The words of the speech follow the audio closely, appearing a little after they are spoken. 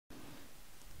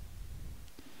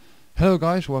Hello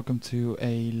guys, welcome to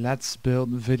a Let's Build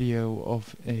video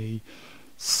of a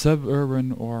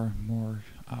suburban or more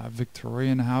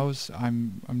Victorian house.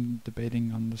 I'm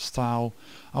debating on the style.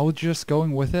 I was just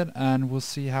going with it and we'll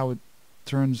see how it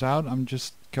turns out. I'm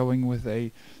just going with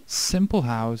a simple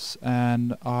house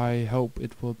and I hope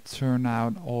it will turn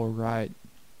out alright.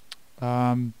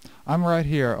 I'm right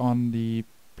here on the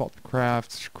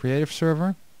Plotcraft creative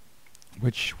server,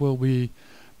 which will be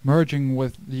merging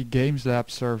with the Games Lab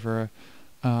server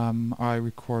I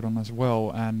record on as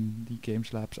well, and the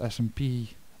Games Lab's SMP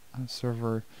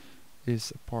server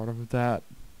is a part of that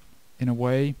in a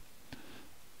way.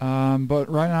 But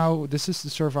right now this is the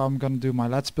server I'm gonna do my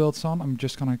Let's Builds on. I'm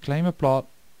just gonna claim a plot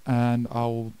and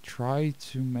I'll try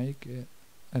to make it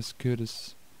as good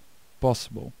as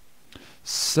possible.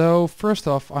 So first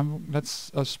off,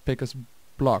 let's pick as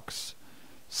blocks.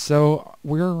 So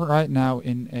we're right now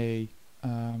in a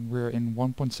we're in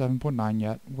 1.7.9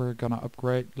 yet. We're gonna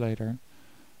upgrade later,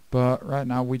 but right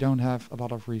now we don't have a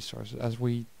lot of resources, as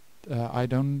I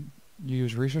don't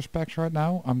use resource packs right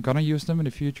now. I'm gonna use them in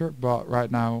the future, but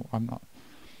right now I'm not.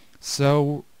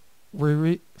 So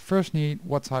we first need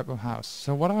what type of house.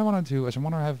 So what I want to do is I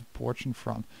want to have a porch in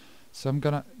front. So I'm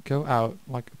gonna go out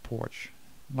like a porch,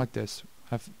 like this.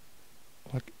 Have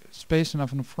like space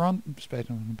enough in the front, space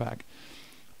enough in the back.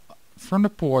 From the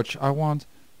porch I want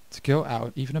to go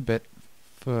out even a bit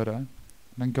further,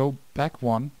 then go back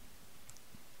one,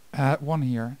 add one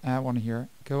here,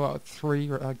 go out three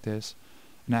like this,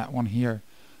 and add one here.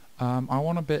 I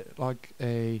want a bit like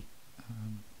a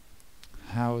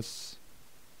house,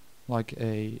 like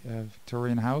a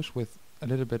Victorian house with a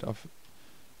little bit of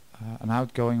an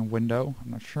outgoing window.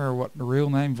 I'm not sure what the real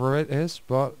name for it is,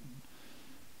 but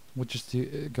we'll just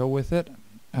go with it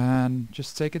and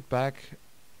just take it back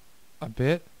a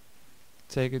bit.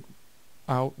 Take it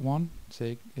out one,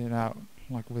 take it out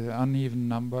like with an uneven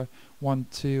number. 1,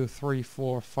 2, 3,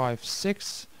 4, 5,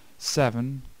 6,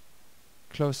 7.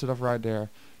 Close it off right there.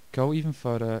 Go even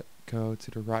further, go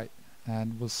to the right,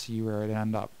 and we'll see where it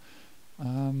ends up.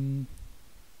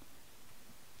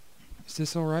 Is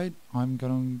this alright? I'm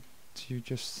going to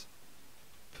just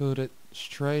put it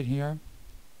straight here.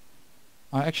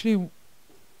 I actually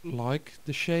like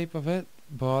the shape of it,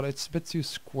 but it's a bit too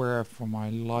square for my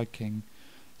liking.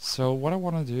 So what I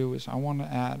want to do is I want to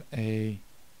add a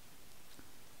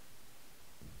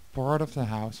part of the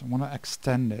house. I want to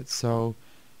extend it. So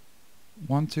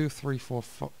 1, 2, 3, 4,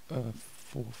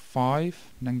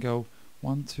 5, and then go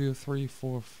 1, 2, 3,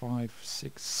 4, 5,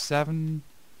 6, 7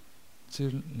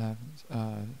 to 11.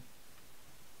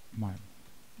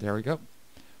 There we go.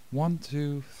 1,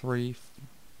 2, 3,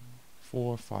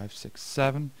 4, 5, 6,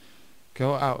 7.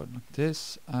 Go out like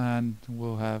this, and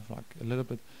we'll have like a little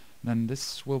bit. Then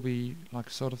this will be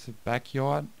like sort of the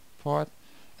backyard part,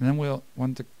 and then we'll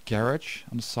want the garage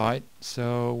on the side.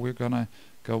 So we're gonna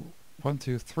go 1,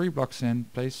 2, 3 blocks in,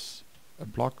 place a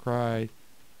block right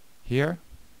here,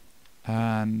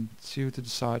 and 2 to the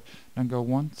side. Then go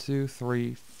 1, 2,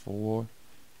 3, 4.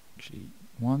 Actually,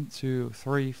 1, 2,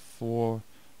 3, 4,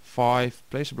 5.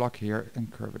 Place a block here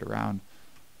and curve it around.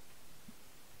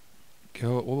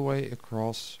 Go all the way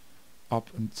across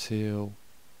up until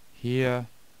here.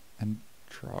 And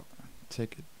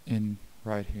take it in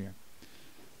right here.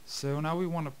 So now we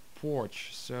want a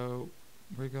porch. So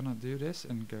we're gonna do this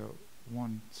and go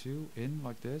 1, 2 in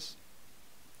like this.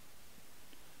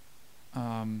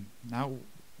 Now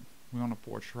we want a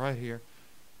porch right here.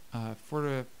 For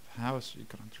the house, you're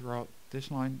gonna draw this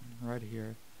line right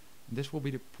here, and this will be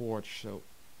the porch. So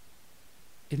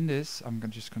in this,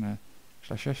 just gonna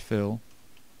 / fill.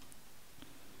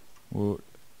 Wood.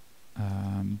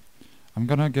 I'm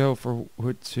gonna go for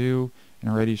wood 2 in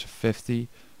a radius of 50.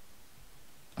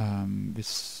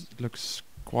 This looks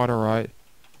quite alright.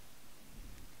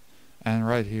 And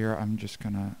right here I'm just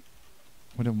gonna,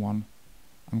 with a 1,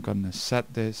 I'm gonna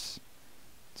set this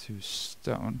to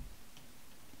stone.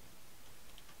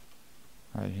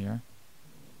 Right here.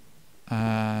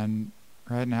 And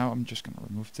right now I'm just gonna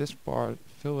remove this part,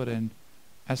 fill it in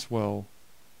as well.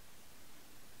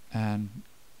 And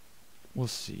we'll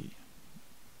see.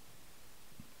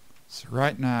 So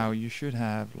right now you should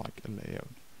have like a layout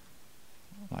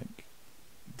like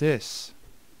this.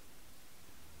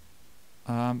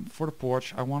 For the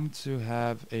porch I wanted to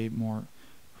have a more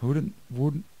wooden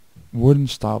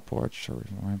style porch. Sorry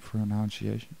for my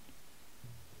pronunciation.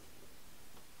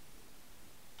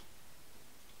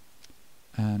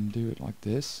 And do it like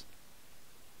this.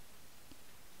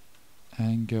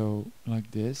 And go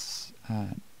like this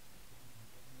and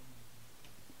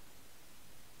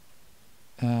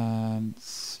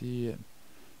see it.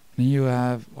 Then you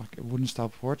have like a wooden style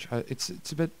porch.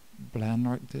 It's a bit bland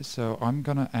like this, so I'm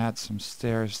gonna add some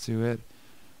stairs to it.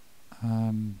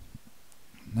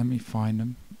 Let me find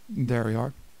them. There we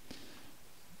are.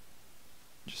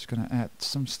 Just gonna add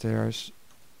some stairs.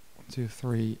 1, 2,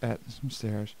 3. Add some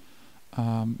stairs.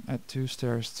 Add 2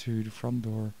 stairs to the front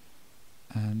door,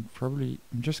 and probably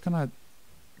I'm just gonna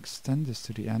extend this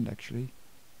to the end actually.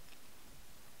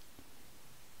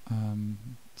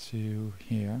 To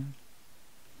here.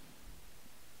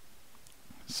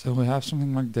 So we have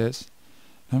something like this.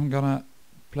 I'm gonna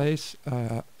place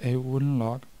a wooden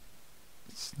log.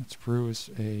 Let's spruce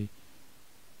a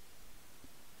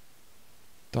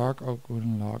dark oak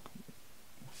wooden log.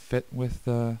 Fit with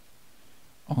the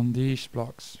on these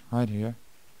blocks right here.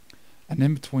 And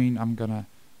in between I'm gonna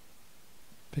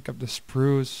pick up the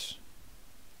spruce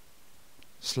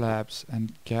slabs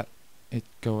and get it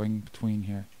going between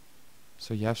here.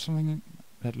 So you have something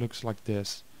that looks like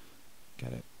this.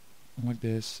 Get it like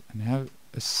this, and have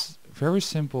a very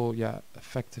simple,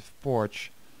 effective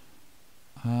porch.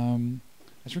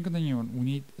 As we continue on, we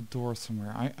need a door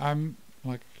somewhere. I'm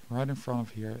like right in front of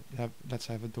here. Let's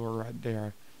have a door right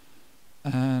there.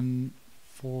 And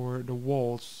for the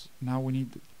walls, now we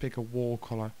need to pick a wall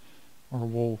color or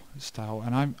wall style.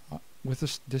 And I'm with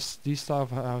these style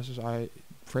of houses,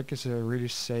 brick is a really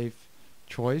safe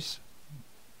choice.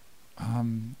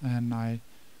 And I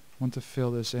want to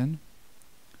fill this in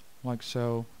like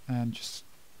so, and just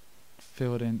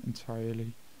fill it in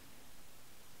entirely.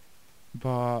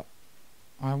 But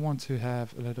I want to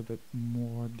have a little bit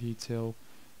more detail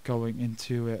going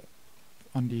into it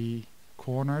on the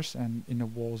corners and in the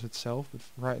walls itself. But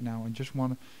right now I just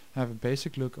want to have a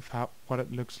basic look of what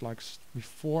it looks like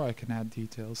before I can add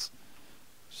details.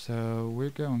 So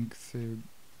we're going to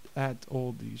add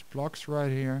all these blocks right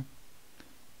here,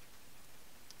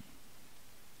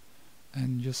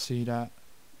 and you'll see that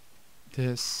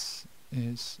this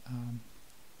is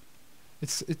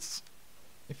it's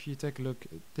if you take a look,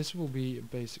 this will be a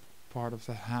basic part of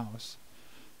the house.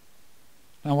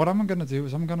 Now what I'm gonna do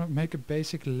is I'm gonna make a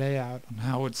basic layout on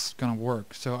how it's gonna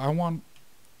work. So I want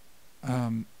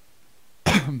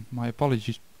my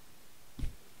apologies,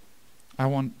 I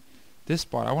want this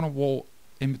part, I want a wall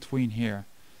in between here.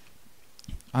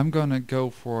 I'm gonna go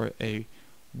for a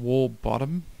wall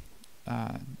bottom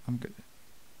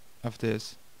of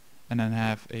this, and then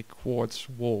have a quartz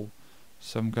wall.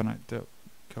 So I'm gonna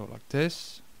go like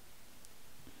this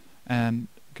and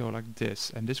go like this,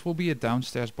 and this will be a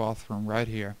downstairs bathroom right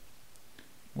here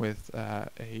with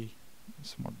a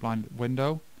somewhat blinded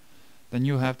window. Then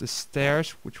you have the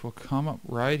stairs, which will come up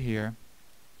right here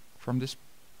from this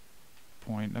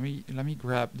point. Let me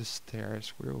grab the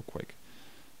stairs real quick.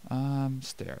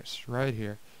 Stairs right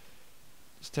here.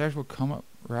 The stairs will come up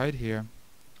right here,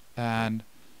 and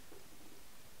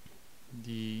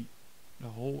the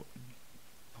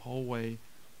hallway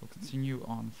will continue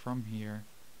on from here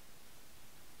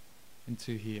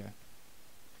into here.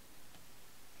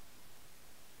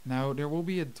 Now there will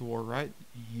be a door right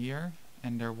here,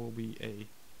 and there will be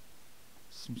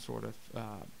some sort of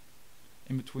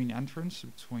in between entrance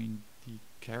between the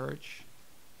carriage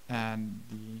and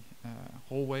the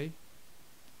hallway.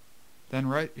 Then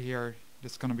right here,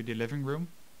 that's gonna be the living room.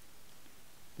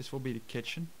 This will be the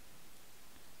kitchen,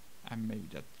 and maybe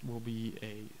that will be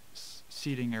a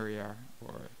seating area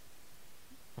or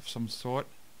of some sort.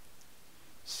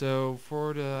 So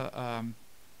for the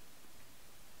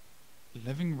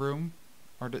living room,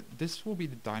 or this will be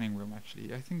the dining room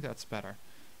actually. I think that's better.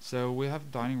 So we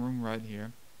have dining room right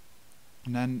here,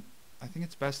 and then I think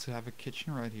it's best to have a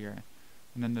kitchen right here,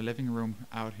 and then the living room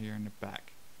out here in the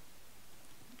back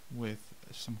with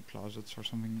some closets or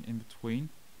something in between.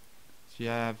 So you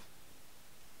have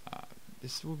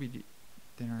this will be the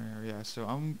dinner area, so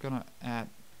I'm gonna add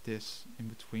this in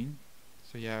between.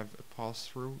 So you have a pass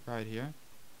through right here.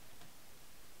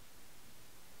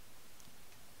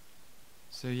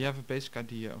 So you have a basic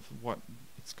idea of what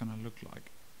it's gonna look like.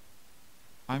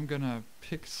 I'm gonna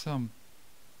pick some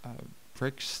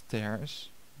brick stairs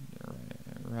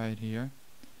right here,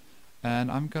 and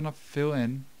I'm gonna fill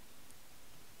in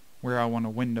where I want the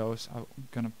windows. I'm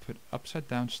gonna put upside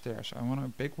down stairs. I want a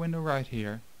big window right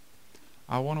here.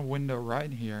 I want a window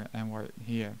right here and right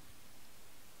here.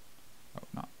 Oh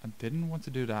no, I didn't want to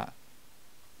do that.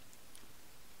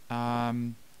 Let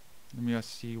me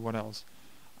just see what else.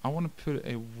 I want to put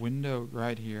a window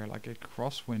right here, like a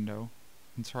cross window,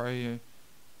 entire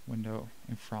window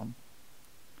in front.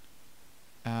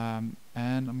 And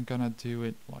I'm gonna do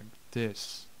it like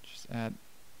this. Just add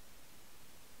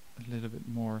a little bit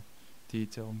more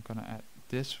detail. I'm gonna add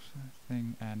this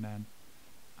thing, and then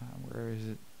where is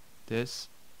it? this.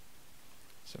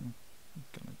 So I'm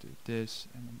gonna do this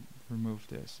and then remove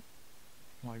this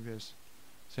like this.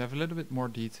 So you have a little bit more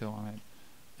detail on it.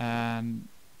 And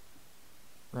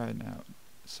right now,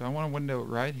 so I want a window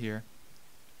right here.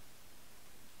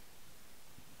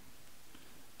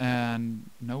 And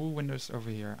no windows over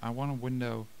here. I want a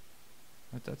window,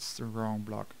 but that's the wrong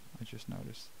block. I just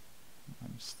noticed my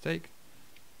mistake.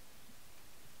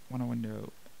 Want a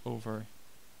window over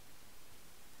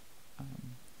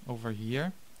over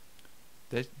here.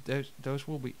 Those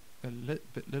will be a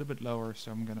little bit lower,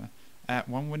 so I'm gonna add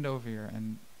one window over here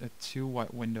and a 2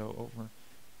 white window over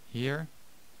here.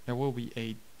 There will be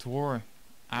a door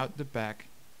out the back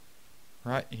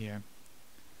right here,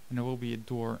 and there will be a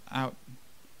door out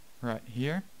right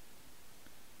here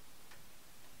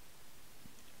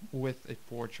with a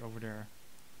porch over there.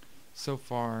 So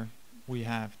far we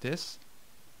have this.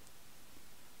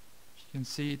 You can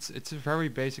see it's a very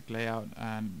basic layout,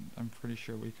 and I'm pretty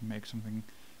sure we can make something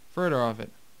further of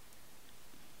it.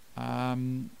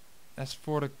 As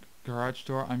for the garage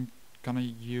door, I'm gonna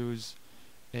use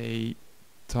the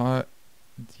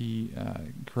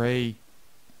gray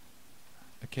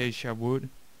acacia wood,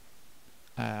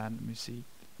 and let me see,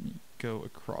 let me go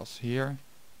across here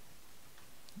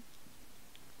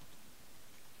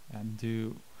and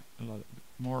do a lot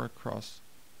more across.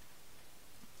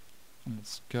 And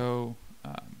let's go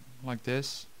like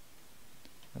this.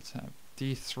 Let's have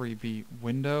D3B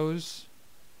windows,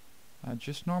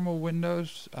 just normal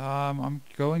windows. I'm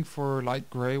going for light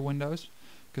gray windows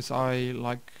because I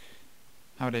like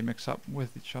how they mix up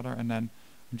with each other. And then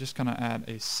I'm just gonna add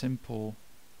a simple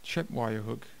tripwire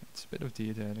hook. It's a bit of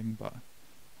detailing, but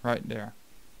right there.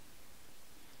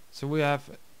 So we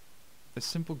have a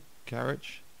simple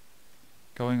garage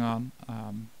going on.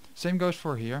 Same goes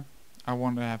for here. I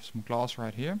want to have some glass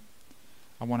right here.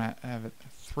 I want to have it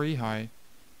 3 high.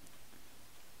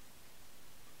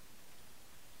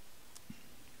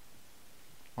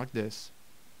 Like this.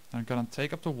 I'm gonna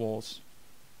take up the walls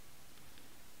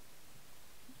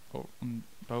on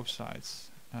both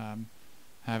sides.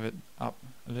 Have it up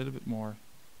a little bit more.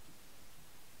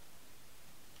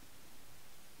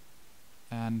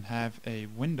 And have a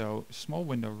window, a small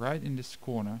window right in this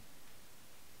corner.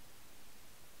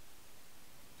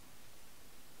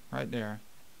 Right there.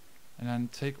 And then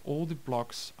take all the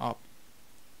blocks up.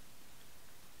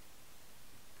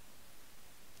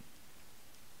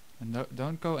 And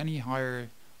don't go any higher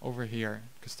over here,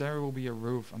 because there will be a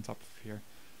roof on top of here.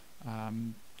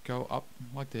 Go up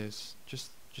like this.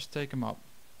 Just take them up,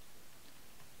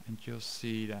 and you'll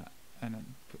see that. And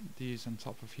then put these on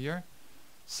top of here.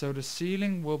 So the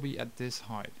ceiling will be at this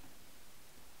height.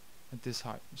 At this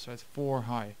height. So it's 4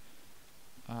 high.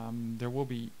 There will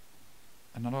be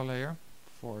another layer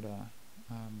for the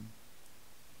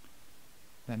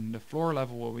then the floor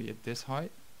level will be at this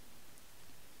height,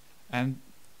 and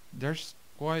there's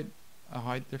quite a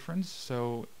height difference,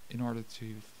 so in order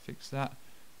to fix that,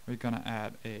 we're gonna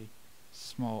add a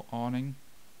small awning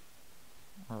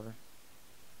or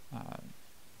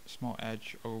small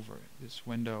edge over this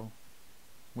window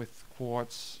with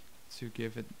quartz to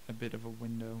give it a bit of a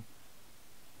window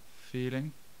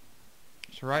feeling.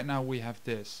 So right now we have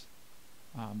this.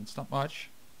 It's not much,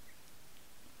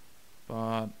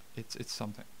 but it's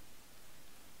something.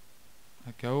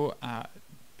 Go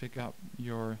pick up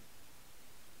your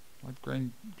light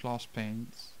grain glass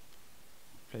paints,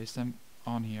 place them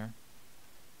on here,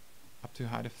 up to a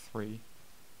height of 3.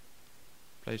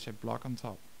 Place a block on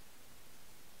top,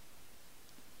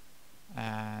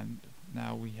 and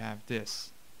now we have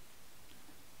this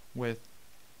with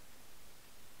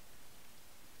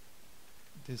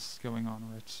this going on,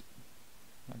 where it's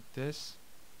like this,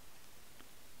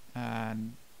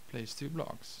 and place 2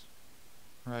 blocks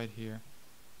right here,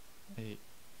 a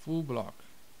full block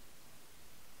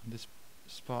on this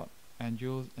spot, and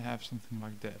you'll have something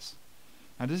like this.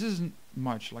 Now this isn't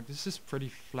much, like this is pretty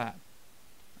flat,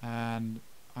 and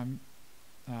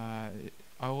I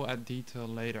will add detail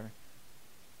later.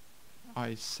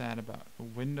 I said about the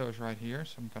windows right here,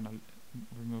 so I'm gonna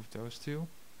remove those 2.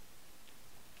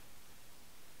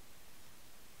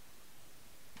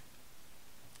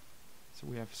 So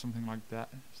we have something like that,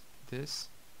 this,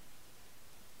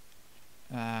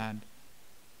 and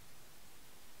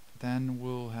then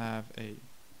we'll have a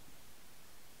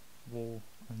wall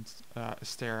and a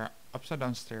stair, upside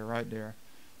down stair right there.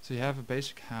 So you have a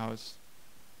basic house.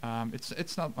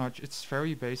 It's not much. It's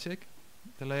very basic,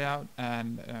 the layout,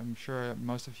 and I'm sure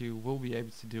most of you will be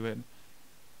able to do it.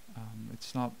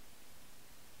 It's not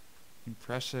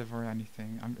impressive or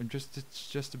anything. It's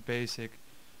just a basic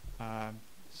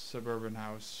suburban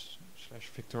house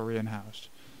 / Victorian house.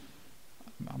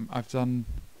 I've done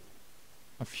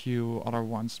a few other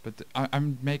ones, but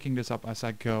I'm making this up as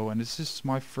I go, and this is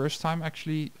my first time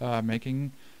actually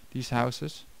making these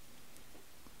houses.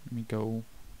 Let me go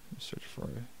search for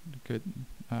a good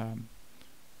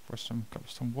for some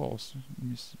cobblestone walls. Let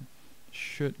me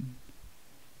should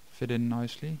fit in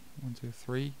nicely. 1, 2,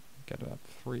 3. Get up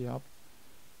 3 up.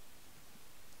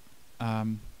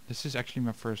 This is actually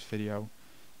my first video,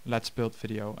 let's build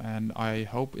video, and I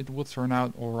hope it will turn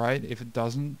out alright. If it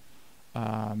doesn't,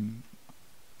 I'm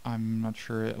not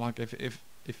sure. Like if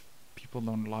people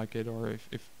don't like it, or if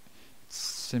it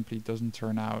simply doesn't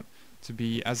turn out to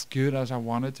be as good as I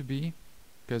want it to be,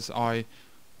 because I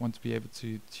want to be able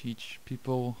to teach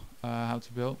people how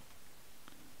to build.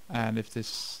 And if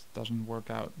this doesn't work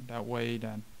out that way,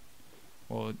 then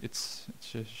well, it's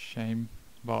just a shame.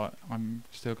 But I'm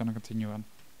still gonna continue on.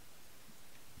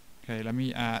 Okay, let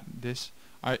me add this.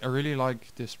 I really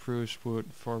like this spruce wood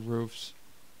for roofs.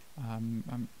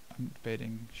 I'm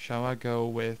debating, shall I go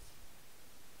with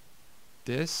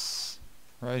this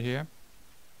right here?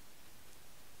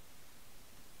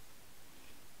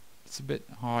 It's a bit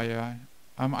higher.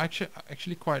 I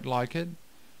actually quite like it.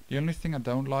 The only thing I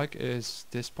don't like is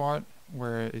this part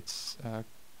where it's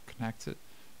connected.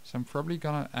 So I'm probably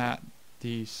gonna add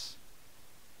these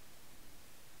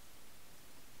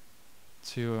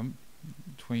to them,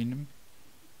 between them,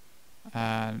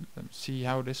 and see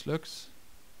how this looks.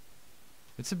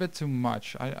 It's a bit too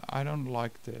much. I don't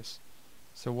like this.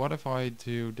 So what if I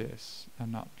do this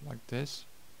and not like this?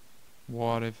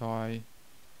 What if I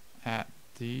add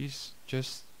these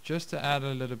just to add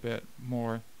a little bit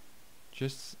more,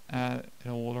 just add it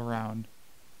all around,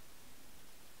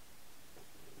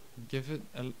 give it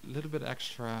a little bit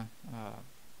extra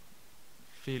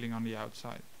feeling on the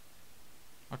outside.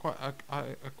 I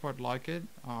quite like it.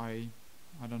 I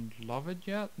don't love it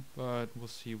yet, but we'll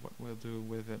see what we'll do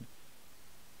with it.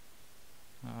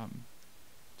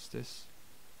 What's this?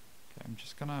 Okay, I'm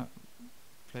just gonna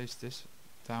place this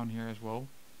down here as well,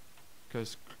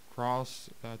 because grass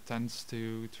tends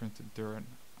to turn to dirt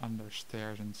under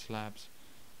stairs and slabs.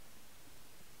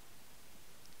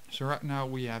 So right now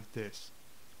we have this.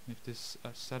 If this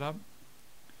set up,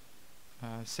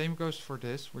 same goes for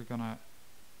this. We're gonna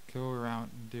go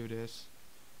around and do this.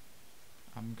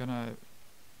 I'm gonna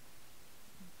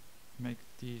make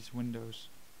these windows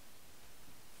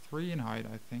 3 in height,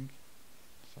 I think.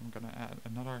 So I'm gonna add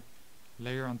another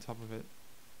layer on top of it,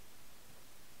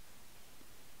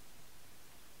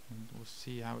 and we'll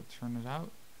see how it turns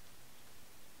out.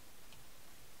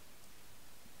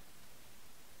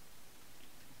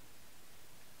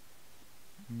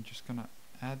 I'm just gonna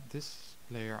add this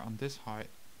layer on this height.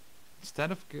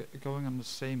 Instead of going on the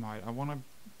same height, I want a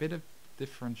bit of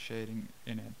differentiating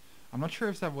in it. I'm not sure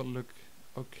if that will look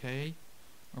okay,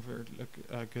 or if it will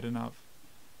look good enough,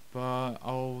 but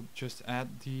I'll just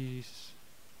add these.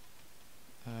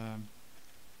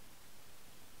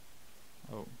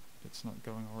 Oh, it's not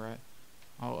going alright.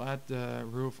 I'll add the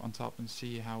roof on top and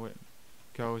see how it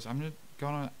goes. I'm just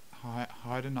gonna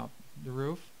heighten up the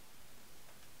roof.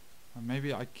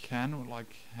 Maybe I can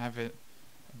like have it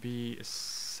be a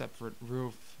separate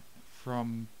roof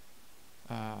from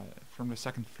the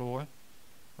second floor.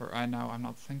 Or I'm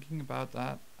not thinking about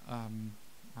that. I'd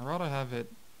rather have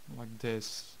it like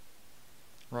this.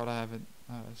 Rather have it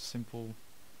simple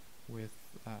with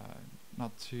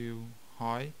not too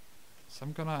high. So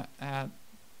I'm gonna add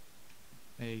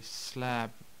a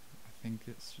slab. I think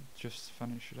it's just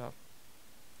finish it up.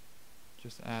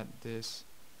 Just add this.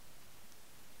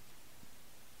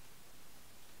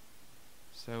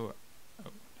 So, oh,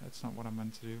 that's not what I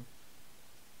meant to do.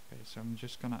 Okay, so I'm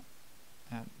just gonna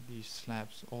add these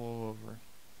slabs all over,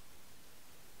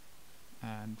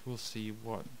 and we'll see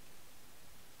what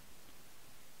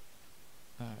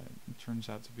it turns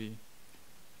out to be.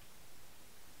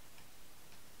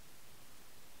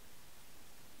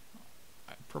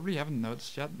 I probably haven't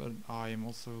noticed yet, but I am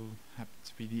also happy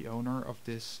to be the owner of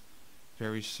this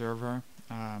very server.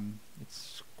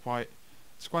 It's quite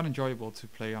enjoyable to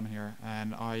play on here,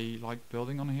 and I like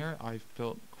building on here. I've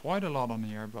built quite a lot on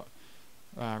here, but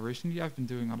recently I've been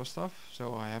doing other stuff,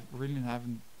 so I really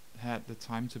haven't had the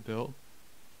time to build.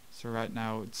 So right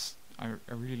now I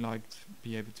really like to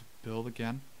be able to build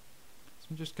again. So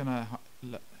I'm just gonna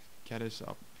get this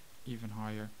up even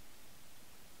higher.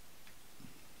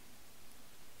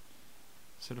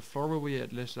 So the floor will be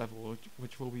at this level,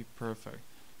 which will be perfect,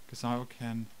 because now I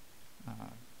can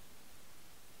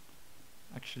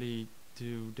actually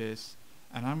do this,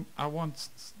 and I want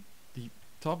the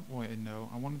top window,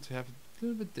 I want it to have a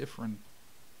little bit different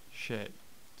shape.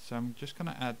 So I'm just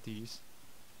gonna add these,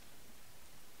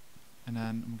 and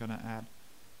then I'm gonna add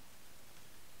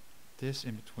this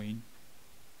in between,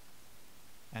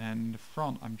 and then in the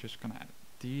front I'm just gonna add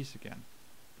these again,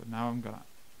 but now I'm gonna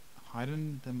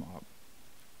heighten them up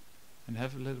and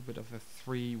have a little bit of a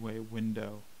three-way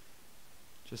window,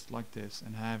 just like this,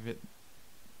 and have it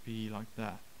be like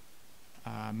that.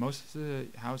 Most of the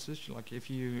houses, like if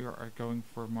you are going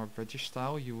for a more British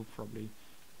style, you will probably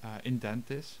indent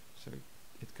this so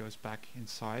it goes back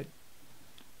inside.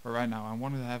 But right now I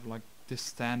want to have like this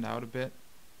stand out a bit,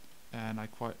 and I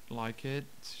quite like it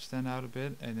to stand out a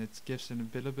bit, and it gives it a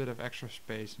little bit of extra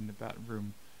space in the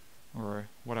bedroom or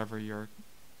whatever you're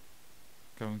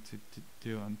going to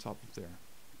do on top of there.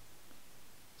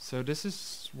 So this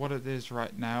is what it is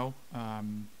right now.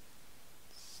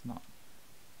 It's not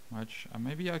much.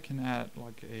 Maybe I can add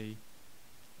like a,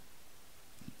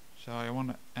 so I want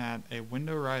to add a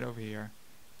window right over here,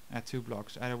 add 2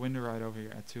 blocks, add a window right over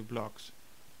here, add 2 blocks,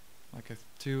 like a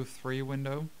 2-3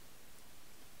 window,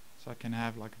 so I can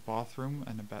have like a bathroom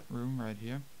and a bedroom right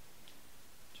here.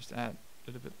 Just add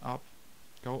a little bit up,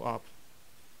 go up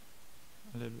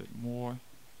a little bit more,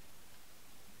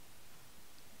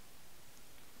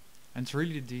 and it's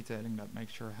really the detailing that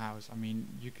makes your house. I mean,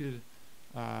 you could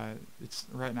it's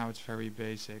right now it's very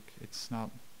basic, it's not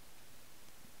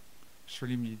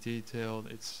extremely detailed,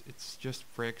 it's just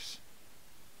bricks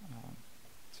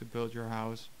to build your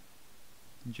house,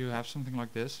 and you have something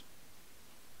like this.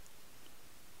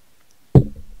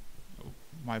 Oh,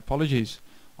 my apologies,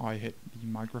 I hit the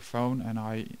microphone and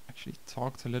I actually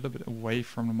talked a little bit away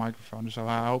from the microphone, so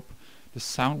I hope the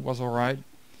sound was alright.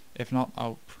 If not,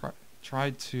 I'll try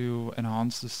to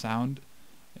enhance the sound.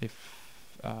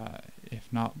 If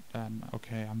not, then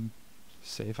okay, I'm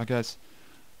safe, I guess.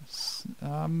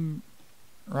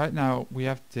 Right now we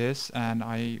have this, and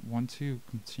I want to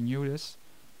continue this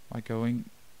by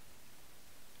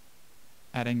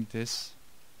adding this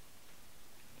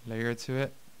layer to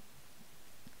it.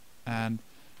 And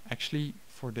actually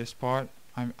for this part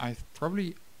I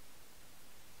probably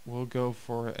will go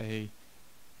for a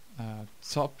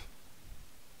top,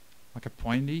 like a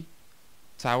pointy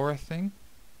tower thing,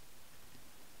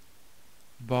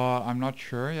 but I'm not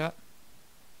sure yet.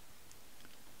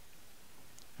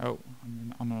 Oh,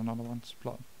 I'm on another one's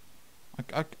plot.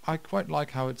 I quite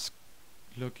like how it's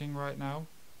looking right now.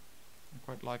 I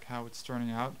quite like how it's turning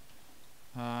out.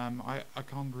 I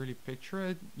can't really picture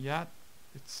it yet.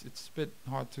 It's a bit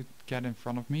hard to get in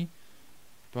front of me,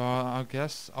 but I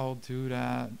guess I'll do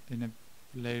that in a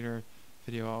later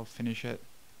video. I'll finish it.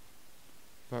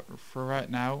 But for right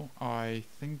now, I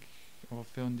think I'll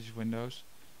fill in these windows.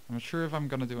 I'm not sure if I'm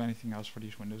gonna do anything else for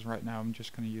these windows. Right now I'm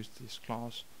just gonna use this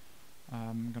class.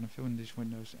 I'm gonna fill in these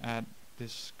windows, add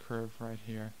this curve right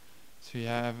here, so you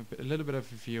have a little bit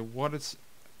of a view what it's a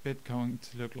bit going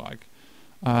to look like.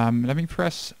 Let me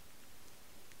press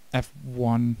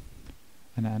F1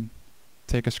 and then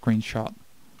take a screenshot,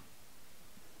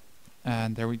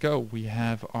 and there we go. We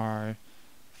have our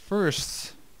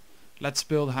first Let's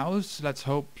Build house. Let's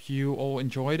hope you all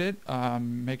enjoyed it.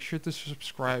 Make sure to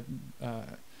subscribe,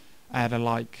 add a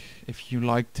like if you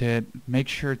liked it. Make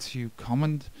sure to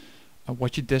comment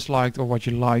what you disliked or what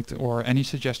you liked, or any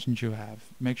suggestions you have.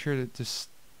 Make sure to just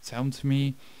tell them to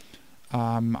me.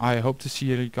 I hope to see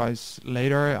you guys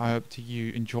later. I hope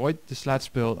you enjoyed this Let's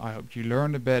Build. I hope you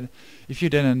learned a bit. If you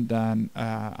didn't, then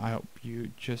I hope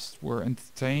you just were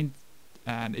entertained.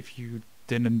 And if you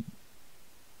didn't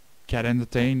get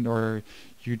entertained, or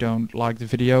you don't like the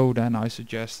video, then I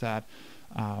suggest that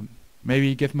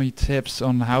maybe give me tips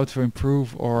on how to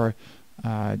improve, or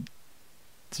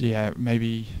yeah,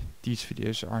 maybe these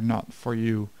videos are not for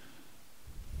you.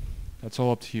 That's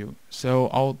all up to you. So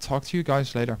I'll talk to you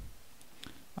guys later.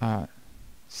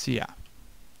 See ya.